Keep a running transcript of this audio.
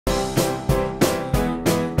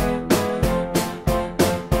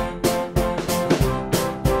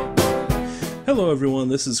Hello everyone,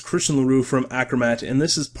 this is Christian LaRue from ak-roh-mat, and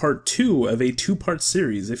this is part 2 of a two-part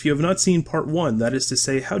series. If you have not seen part 1, that is to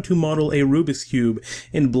say how to model a Rubik's Cube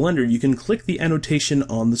in Blender, you can click the annotation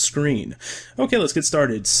on the screen. Okay, let's get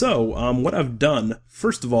started. So, what I've done,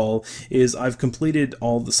 first of all, is I've completed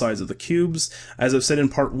all the sides of the cubes. As I've said in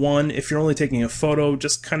part 1, if you're only taking a photo,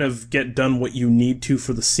 just kind of get done what you need to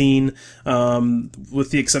for the scene,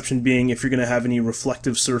 with the exception being if you're going to have any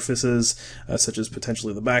reflective surfaces, such as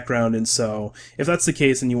potentially the background, and so if that's the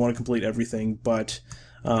case, then you want to complete everything. But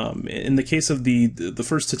in the case of the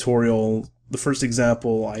first tutorial, the first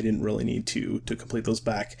example, I didn't really need to complete those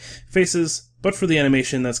back faces. But for the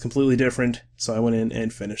animation, that's completely different. So I went in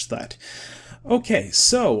and finished that. Okay,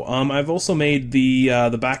 so I've also made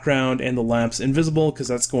the background and the lamps invisible because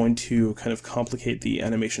that's going to kind of complicate the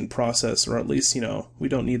animation process, or at least, you know, we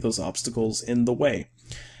don't need those obstacles in the way.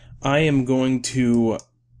 I am going to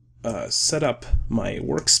set up my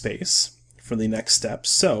workspace for the next step.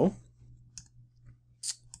 So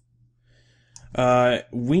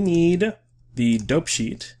we need the dope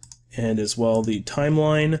sheet and as well the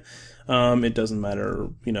timeline. It doesn't matter,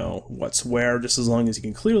 you know, what's where, just as long as you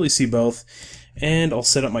can clearly see both. And I'll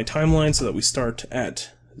set up my timeline so that we start at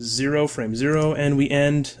frame 0, and we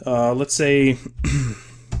end, let's say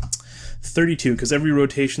 32, because every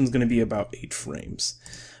rotation is going to be about 8 frames.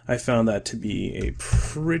 I found that to be a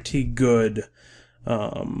pretty good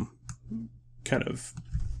kind of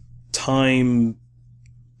time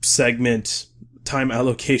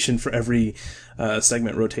allocation for every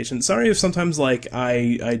segment rotation. Sorry if sometimes like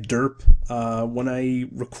I derp when I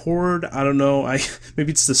record. I don't know.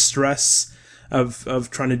 Maybe it's the stress of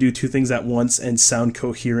trying to do two things at once and sound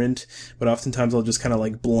coherent. But oftentimes I'll just kind of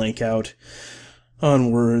like blank out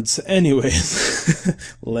on words. Anyways,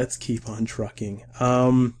 let's keep on trucking.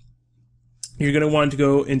 You're going to want to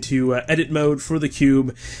go into edit mode for the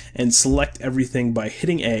cube and select everything by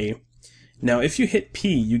hitting A. Now, if you hit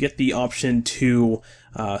P, you get the option to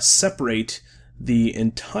separate the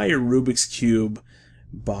entire Rubik's Cube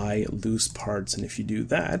by loose parts. And if you do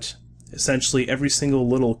that, essentially every single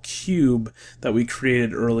little cube that we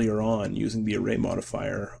created earlier on using the array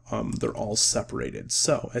modifier, they're all separated.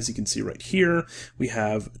 So, as you can see right here, we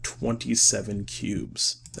have 27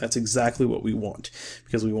 cubes. That's exactly what we want,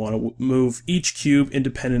 because we want to move each cube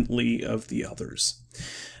independently of the others.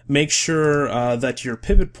 Make sure that your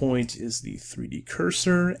pivot point is the 3D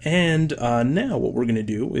cursor, and now what we're going to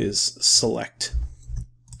do is select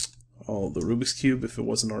all the Rubik's Cube if it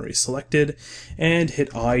wasn't already selected, and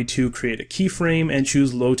hit I to create a keyframe and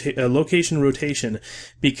choose location rotation,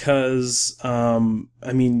 because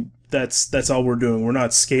I mean that's all we're doing. We're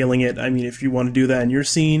not scaling it. I mean, if you want to do that in your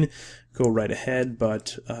scene, go right ahead,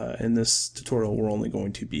 but in this tutorial we're only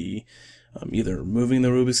going to be either moving the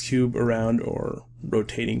Rubik's Cube around or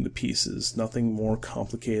rotating the pieces. Nothing more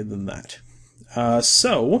complicated than that.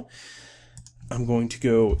 So I'm going to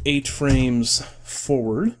go 8 frames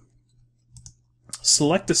forward.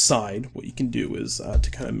 Select a side. What you can do is,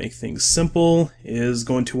 to kind of make things simple, is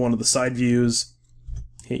go into one of the side views,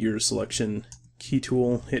 hit your selection key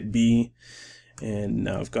tool, hit B, and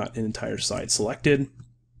now I've got an entire side selected.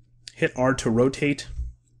 Hit R to rotate,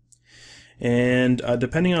 and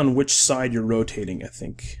depending on which side you're rotating, I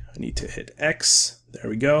think I need to hit X. There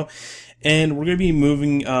we go. And we're going to be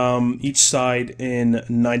moving each side in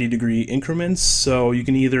 90-degree increments, so you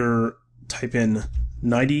can either type in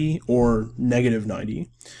 90 or -90.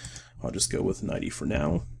 I'll just go with 90 for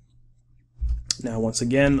now. Now once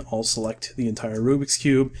again, I'll select the entire Rubik's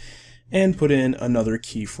Cube and put in another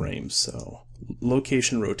keyframe, so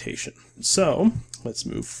location rotation. So let's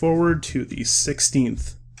move forward to the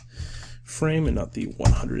 16th frame and not the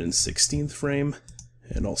 116th frame,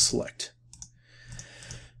 and I'll select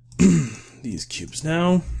these cubes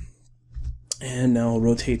now. And now I'll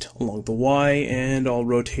rotate along the Y, and I'll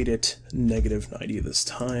rotate it -90 this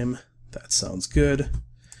time. That sounds good.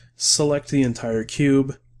 Select the entire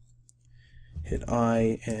cube, hit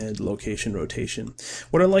I, and location rotation.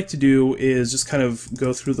 What I like to do is just kind of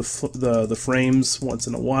go through the frames once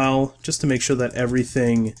in a while, just to make sure that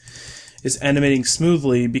everything is animating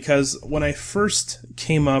smoothly, because when I first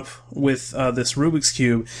came up with this Rubik's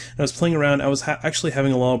Cube and I was playing around, I was actually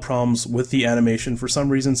having a lot of problems with the animation. For some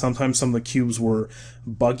reason, sometimes some of the cubes were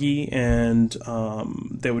buggy and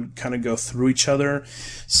they would kind of go through each other.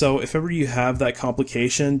 So if ever you have that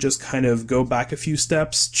complication, just kind of go back a few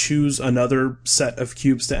steps, choose another set of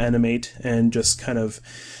cubes to animate, and just kind of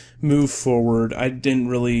move forward. I didn't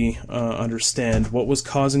really understand what was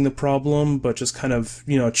causing the problem, but just kind of,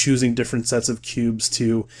 you know, choosing different sets of cubes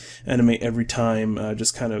to animate every time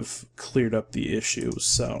just kind of cleared up the issue.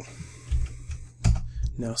 So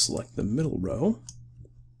Now select the middle row,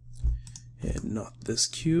 and not this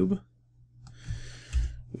cube.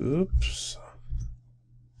 Oops.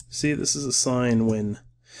 See, this is a sign when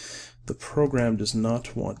the program does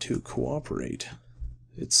not want to cooperate.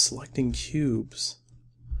 It's selecting cubes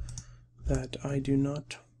that I do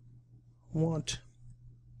not want.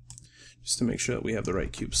 Just to make sure that we have the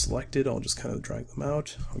right cube selected, I'll just kind of drag them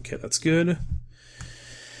out. Okay, that's good.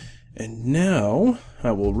 And now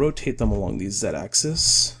I will rotate them along the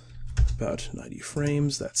z-axis, about 90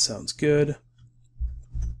 frames. That sounds good.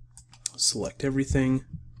 Select everything.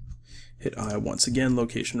 Hit I once again,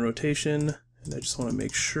 location rotation, and I just want to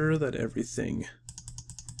make sure that everything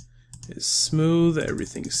is smooth.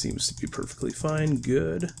 Everything seems to be perfectly fine.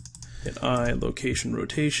 Good. Hit I, location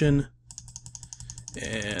rotation,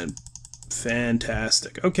 and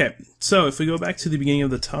fantastic. Okay, so if we go back to the beginning of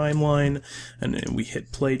the timeline and then we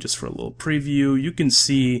hit play just for a little preview, you can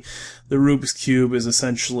see the Rubik's Cube is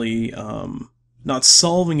essentially not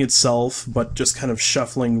solving itself, but just kind of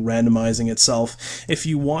shuffling, randomizing itself. If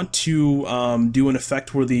you want to do an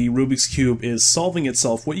effect where the Rubik's Cube is solving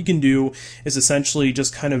itself, what you can do is essentially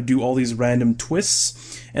just kind of do all these random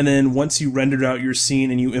twists, and then once you rendered out your scene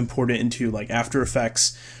and you import it into like After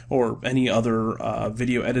Effects or any other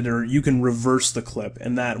video editor, you can reverse the clip,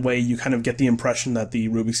 and that way you kind of get the impression that the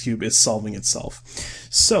Rubik's Cube is solving itself.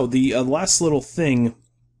 So the last little thing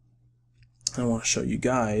I want to show you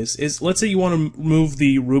guys is, let's say you want to move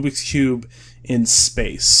the Rubik's Cube in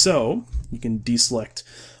space. So you can deselect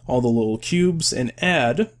all the little cubes and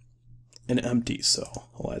add an empty. So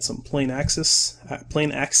I'll add some plain axes.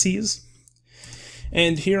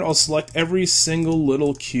 And here I'll select every single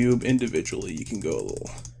little cube individually. You can go a little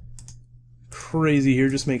crazy here,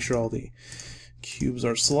 just make sure all the cubes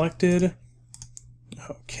are selected.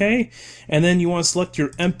 Okay, and then you want to select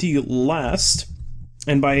your empty last.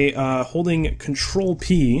 And by holding Control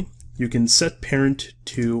P, you can set parent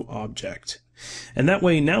to object. And that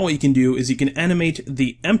way, now what you can do is you can animate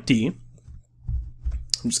the empty.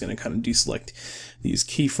 I'm just going to kind of deselect these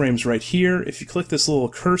keyframes right here. If you click this little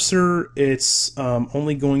cursor, it's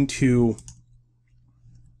only going to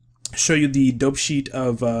show you the dope sheet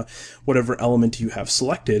of whatever element you have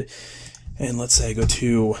selected. And let's say I go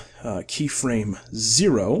to keyframe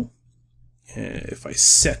 0. If I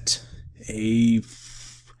set a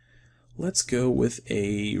let's go with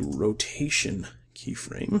a rotation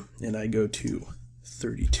keyframe, and I go to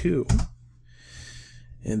 32,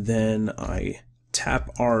 and then I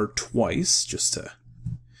tap R twice just to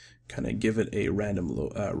kind of give it a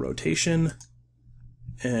random rotation,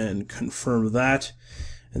 and confirm that,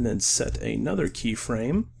 and then set another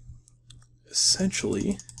keyframe.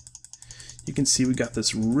 Essentially, you can see we got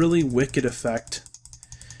this really wicked effect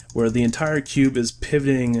where the entire cube is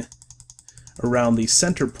pivoting around the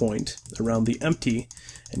center point, around the empty,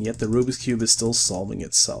 and yet the Rubik's Cube is still solving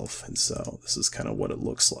itself. And so this is kind of what it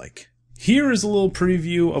looks like. Here is a little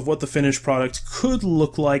preview of what the finished product could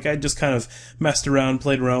look like. I just kind of messed around,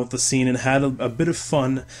 played around with the scene, and had a bit of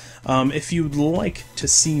fun. If you'd like to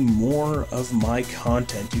see more of my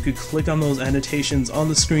content, you could click on those annotations on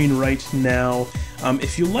the screen right now.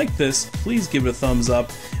 If you like this, please give it a thumbs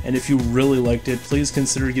up, and if you really liked it, please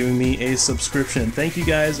consider giving me a subscription. Thank you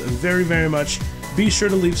guys very, very much. Be sure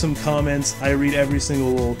to leave some comments. I read every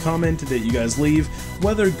single little comment that you guys leave,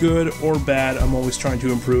 whether good or bad. I'm always trying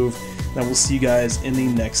to improve. And I will see you guys in the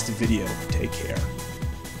next video. Take care.